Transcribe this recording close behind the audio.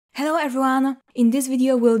Hello everyone! In this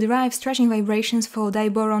video we'll derive stretching vibrations for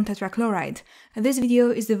diboron tetrachloride. This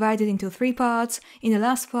video is divided into 3 parts. In the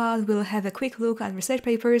last part we'll have a quick look at research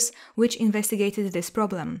papers which investigated this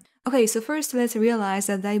problem. Okay, so first let's realize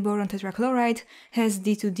that diboron tetrachloride has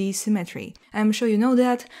D2d symmetry. I'm sure you know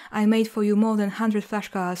that. I made for you more than 100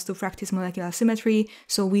 flashcards to practice molecular symmetry,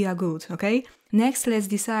 so we are good, okay? Next, let's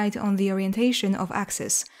decide on the orientation of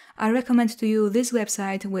axes. I recommend to you this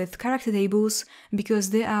website with character tables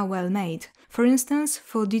because they are well made. For instance,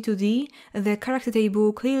 for D2d, the character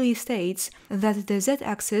table clearly states that the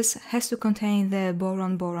z-axis has to contain the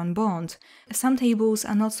boron-boron bond. Some tables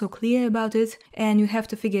are not so clear about it, and you have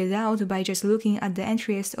to figure it out by just looking at the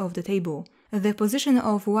entries of the table. The position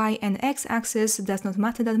of y and x-axis does not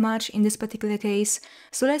matter that much in this particular case,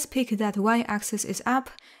 so let's pick that y-axis is up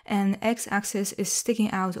and x-axis is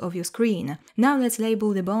sticking out of your screen. Now let's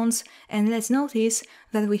label the bonds and let's notice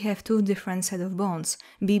that we have 2 different set of bonds,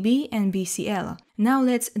 BB and BCl. Now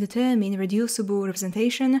let's determine reducible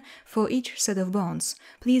representation for each set of bonds.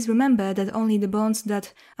 Please remember that only the bonds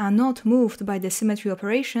that are not moved by the symmetry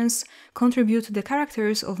operations contribute to the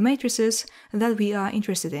characters of matrices that we are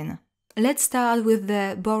interested in. Let's start with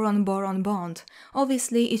the boron-boron bond.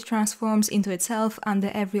 Obviously, it transforms into itself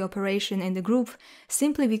under every operation in the group,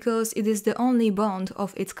 simply because it is the only bond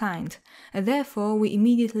of its kind. Therefore, we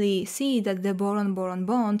immediately see that the boron-boron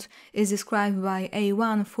bond is described by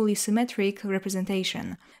A1 fully symmetric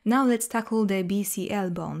representation. Now let's tackle the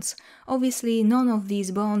BCl bonds. Obviously, none of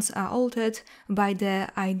these bonds are altered by the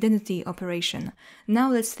identity operation.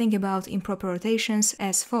 Now let's think about improper rotations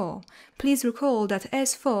S4. Please recall that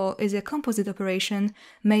S4 is a composite operation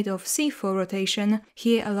made of C4 rotation,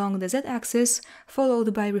 here along the z-axis,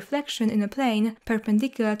 followed by reflection in a plane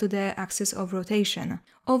perpendicular to the axis of rotation.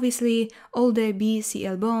 Obviously, all the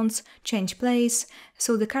BCl bonds change place,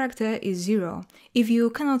 so the character is 0. If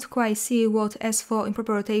you cannot quite see what S4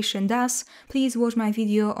 improper rotation does, please watch my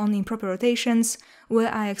video on improper rotations,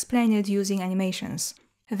 where I explain it using animations.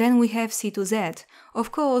 Then we have C2Z.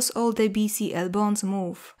 Of course, all the BCl bonds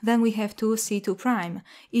move. Then we have 2C2'.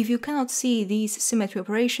 If you cannot see these symmetry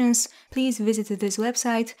operations, please visit this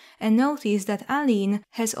website and notice that allene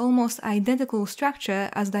has almost identical structure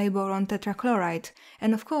as diboron tetrachloride,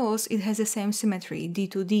 and of course it has the same symmetry,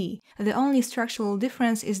 D2d. The only structural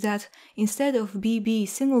difference is that instead of BB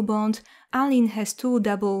single bond, allene has 2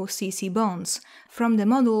 double CC bonds. From the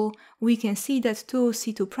model, we can see that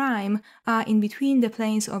 2C2' are in between the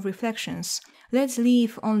planes of reflections. Let's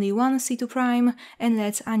leave only one C2' and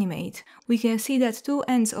let's animate. We can see that 2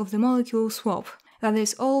 ends of the molecule swap. That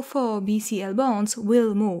is, all 4 BCl bonds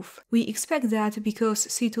will move. We expect that because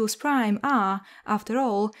C2's prime are, after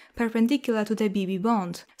all, perpendicular to the BB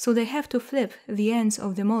bond, so they have to flip the ends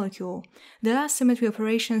of the molecule. The last symmetry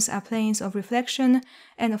operations are planes of reflection,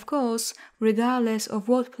 and of course, regardless of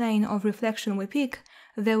what plane of reflection we pick,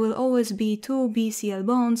 there will always be 2 BCl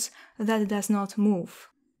bonds that does not move.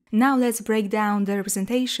 Now let's break down the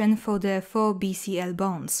representation for the 4 BCl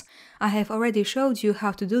bonds. I have already showed you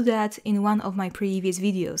how to do that in one of my previous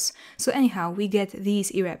videos. So anyhow, we get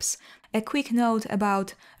these irreps. A quick note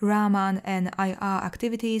about Raman and IR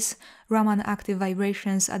activities. Raman active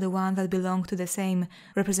vibrations are the ones that belong to the same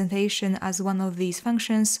representation as one of these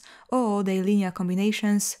functions, or their linear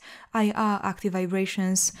combinations. IR active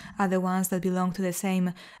vibrations are the ones that belong to the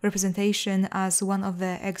same representation as one of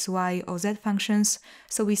the x, y, or z functions.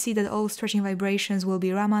 So we see that all stretching vibrations will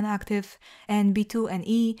be Raman active, and B2 and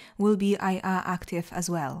E will be IR active as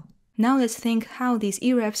well. Now let's think how these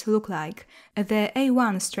irreps look like. The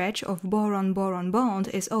A1 stretch of boron-boron bond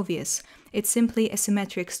is obvious. It's simply a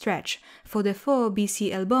symmetric stretch. For the 4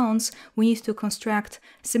 BCl bonds, we need to construct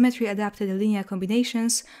symmetry-adapted linear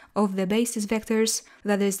combinations of the basis vectors,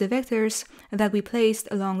 that is, the vectors that we placed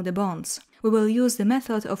along the bonds. We will use the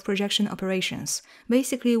method of projection operations.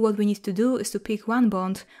 Basically, what we need to do is to pick one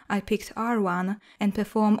bond, I picked R1, and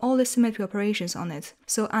perform all the symmetry operations on it.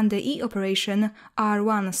 So under E operation,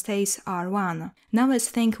 R1 stays R1. Now let's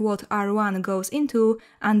think what R1 goes into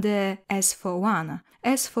under S41.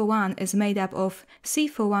 S41 is made up of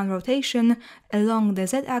C41 rotation along the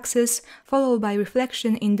z-axis, followed by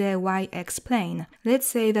reflection in the y-x plane. Let's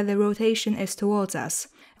say that the rotation is towards us.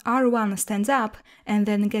 R1 stands up and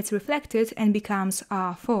then gets reflected and becomes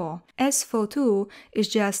R4. S42 is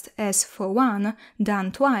just S41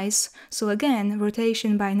 done twice, so again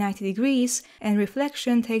rotation by 90 degrees and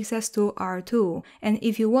reflection takes us to R2. And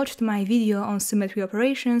if you watched my video on symmetry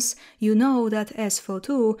operations, you know that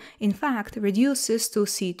S42 in fact reduces to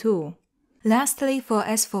C2. Lastly, for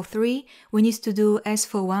S43, we need to do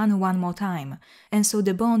S41 one more time, and so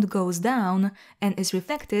the bond goes down and is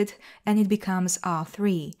reflected, and it becomes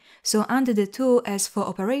R3. So under the two S4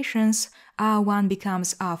 operations, R1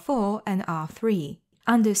 becomes R4 and R3.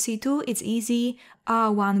 Under C2, it's easy,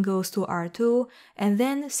 R1 goes to R2, and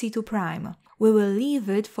then C2'. We will leave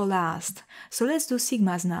it for last. So let's do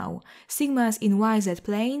sigmas now. Sigmas in YZ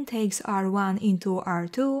plane takes R1 into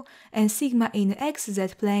R2, and sigma in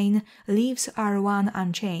XZ plane leaves R1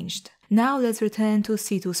 unchanged. Now let's return to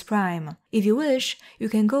C2's prime. If you wish, you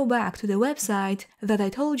can go back to the website that I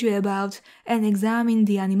told you about and examine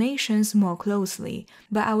the animations more closely,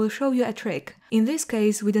 but I will show you a trick. In this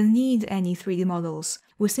case, we don't need any 3D models.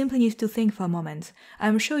 We simply need to think for a moment.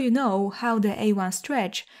 I'm sure you know how the A1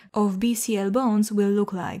 stretch of BCl bonds will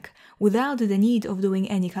look like, without the need of doing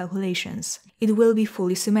any calculations. It will be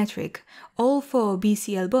fully symmetric. All 4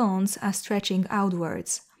 BCl bonds are stretching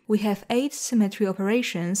outwards. We have 8 symmetry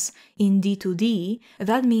operations in D2d.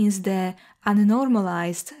 That means the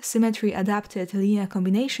unnormalized symmetry-adapted linear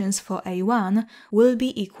combinations for A1 will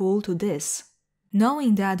be equal to this.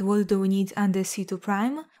 Knowing that, what do we need under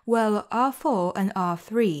C2'? Well, R4 and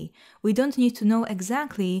R3. We don't need to know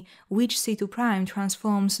exactly which C2'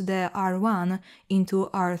 transforms the R1 into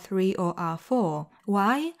R3 or R4.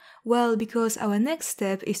 Why? Well, because our next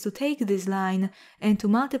step is to take this line and to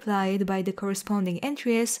multiply it by the corresponding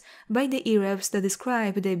entries by the irreps that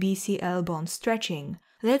describe the BCl bond stretching.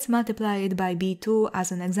 Let's multiply it by B2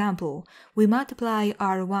 as an example. We multiply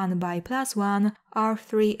R1 by +1,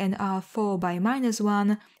 R3 and R4 by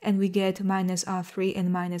 -1, and we get -R3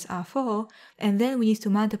 and -R4, and then we need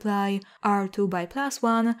to multiply R2 by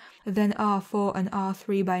 +1, then R4 and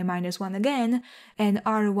R3 by -1 again, and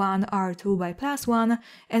R1, R2 by +1,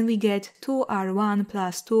 and we get 2R1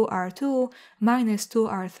 plus 2R2 minus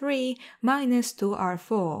 2R3 minus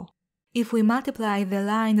 2R4. If we multiply the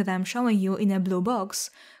line that I'm showing you in a blue box,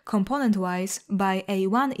 component-wise, by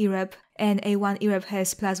A1 irrep, and A1 irrep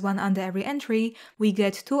has +1 under every entry, we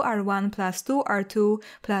get 2R1 plus 2R2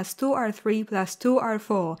 plus 2R3 plus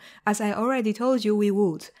 2R4, as I already told you we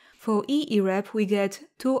would. For E irrep, we get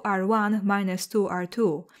 2R1 minus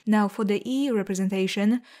 2R2. Now for the E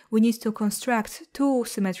representation, we need to construct 2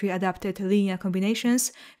 symmetry-adapted linear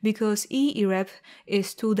combinations because E irrep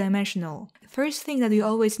is 2-dimensional. First thing that we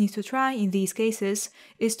always need to try in these cases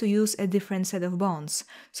is to use a different set of bonds.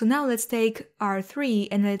 So now let's take R3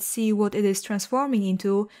 and let's see what it is transforming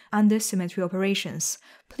into under symmetry operations.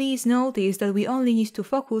 Please notice that we only need to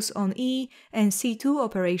focus on E and C2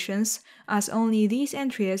 operations, as only these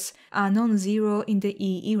entries are non-zero in the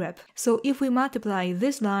E irrep. So if we multiply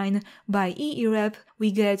this line by E irrep,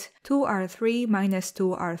 we get 2R3 minus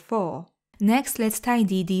 2R4. Next, let's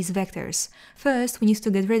tidy these vectors. First, we need to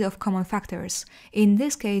get rid of common factors. In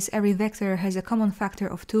this case, every vector has a common factor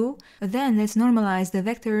of 2. Then let's normalize the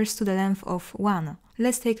vectors to the length of 1.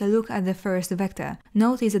 Let's take a look at the first vector.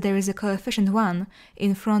 Notice that there is a coefficient 1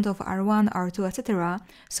 in front of R1, R2, etc.,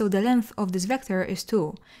 so the length of this vector is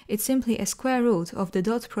 2. It's simply a square root of the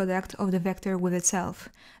dot product of the vector with itself.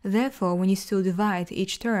 Therefore, we need to divide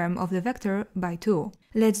each term of the vector by 2.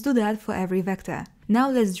 Let's do that for every vector. Now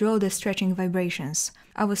let's draw the stretching vibrations.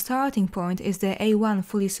 Our starting point is the A1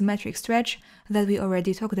 fully symmetric stretch that we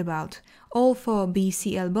already talked about. All 4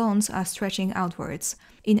 BCl bonds are stretching outwards.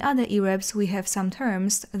 In other irreps, we have some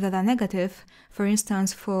terms that are negative. For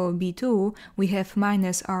instance, for B2, we have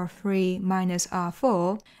minus R3 minus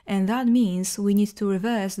R4, and that means we need to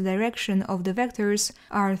reverse the direction of the vectors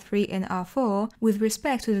R3 and R4 with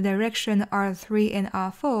respect to the direction R3 and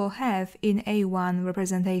R4 have in A1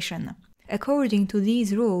 representation. According to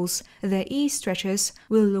these rules, the E stretches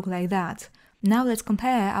will look like that. Now let's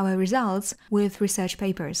compare our results with research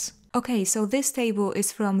papers. Okay, so this table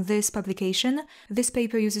is from this publication. This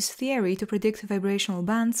paper uses theory to predict vibrational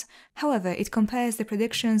bands. However, it compares the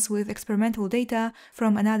predictions with experimental data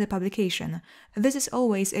from another publication. This is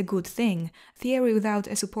always a good thing. Theory without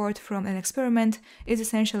a support from an experiment is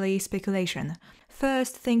essentially speculation.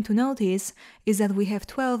 First thing to notice is that we have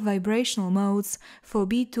 12 vibrational modes for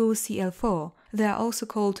B2Cl4. They are also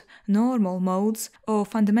called normal modes, or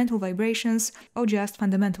fundamental vibrations, or just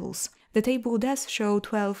fundamentals. The table does show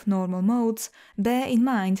 12 normal modes. Bear in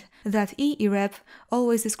mind that E irrep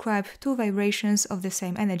always describe 2 vibrations of the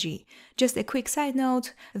same energy. Just a quick side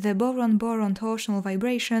note, the boron-boron torsional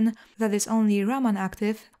vibration that is only Raman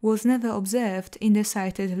active was never observed in the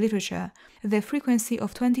cited literature. The frequency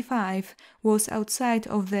of 25 was outside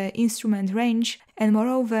of the instrument range, and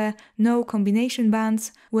moreover, no combination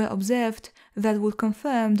bands were observed that would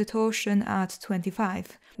confirm the torsion at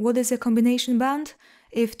 25. What is a combination band?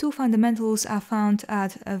 If two fundamentals are found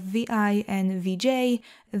at Vi and Vj,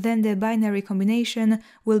 then the binary combination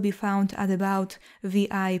will be found at about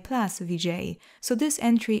Vi plus Vj. So this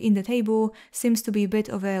entry in the table seems to be a bit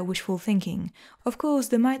of a wishful thinking. Of course,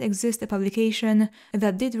 there might exist a publication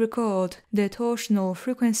that did record the torsional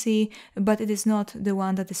frequency, but it is not the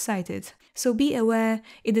one that is cited. So be aware,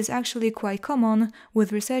 it is actually quite common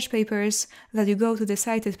with research papers that you go to the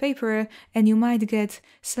cited paper and you might get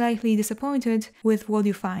slightly disappointed with what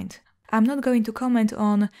you find. I'm not going to comment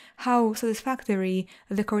on how satisfactory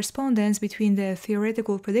the correspondence between the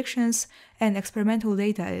theoretical predictions and experimental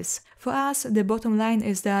data is. For us, the bottom line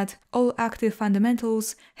is that all active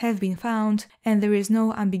fundamentals have been found and there is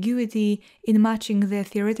no ambiguity in matching the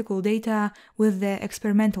theoretical data with the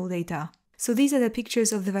experimental data. So these are the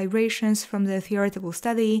pictures of the vibrations from the theoretical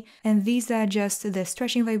study, and these are just the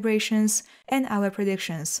stretching vibrations and our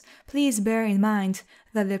predictions. Please bear in mind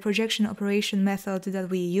that the projection operation method that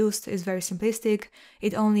we used is very simplistic.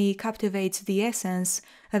 It only captivates the essence,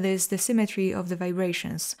 that is, the symmetry of the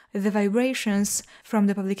vibrations. The vibrations from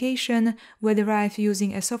the publication were derived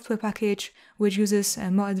using a software package which uses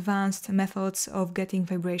more advanced methods of getting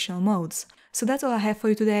vibrational modes. So that's all I have for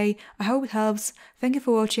you today. I hope it helps. Thank you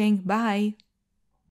for watching. Bye!